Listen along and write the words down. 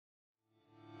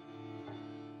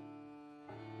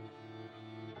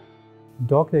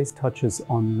Dog Days touches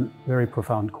on very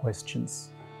profound questions.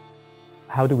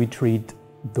 How do we treat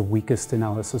the weakest in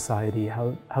our society?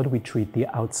 How do we treat the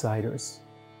outsiders?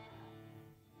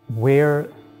 Where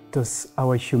does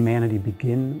our humanity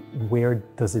begin? Where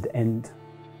does it end?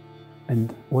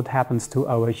 And what happens to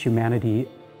our humanity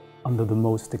under the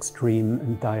most extreme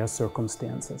and dire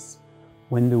circumstances?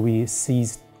 When do we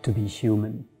cease to be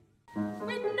human?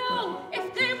 We'd know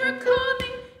if they were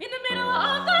coming in the middle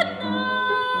of the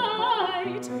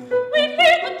night. We'd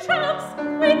hear the tramps,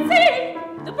 we'd see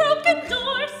the broken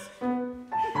doors.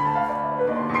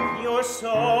 You're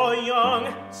so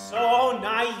young, so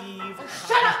naive.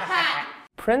 Shut up, Pat!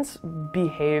 Prince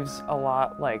behaves a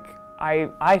lot like,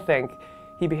 I think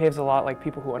he behaves a lot like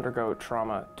people who undergo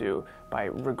trauma do, by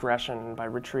regression, by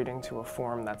retreating to a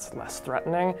form that's less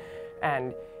threatening.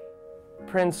 And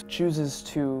Prince chooses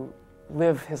to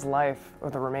live his life, or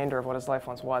the remainder of what his life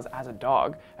once was, as a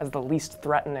dog, as the least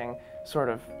threatening sort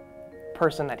of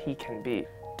person that he can be.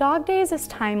 Dog Days is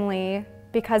timely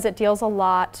because it deals a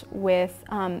lot with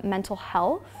mental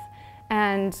health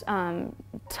and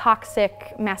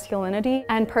toxic masculinity.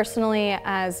 And personally,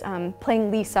 as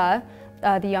playing Lisa,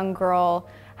 the young girl,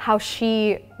 how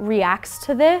she reacts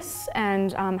to this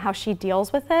and how she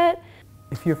deals with it.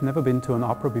 If you've never been to an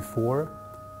opera before,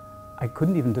 I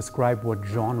couldn't even describe what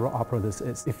genre opera this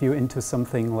is. If you're into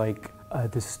something like a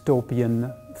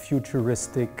dystopian,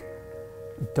 futuristic,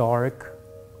 dark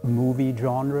movie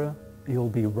genre, you'll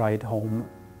be right home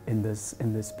in this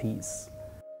piece.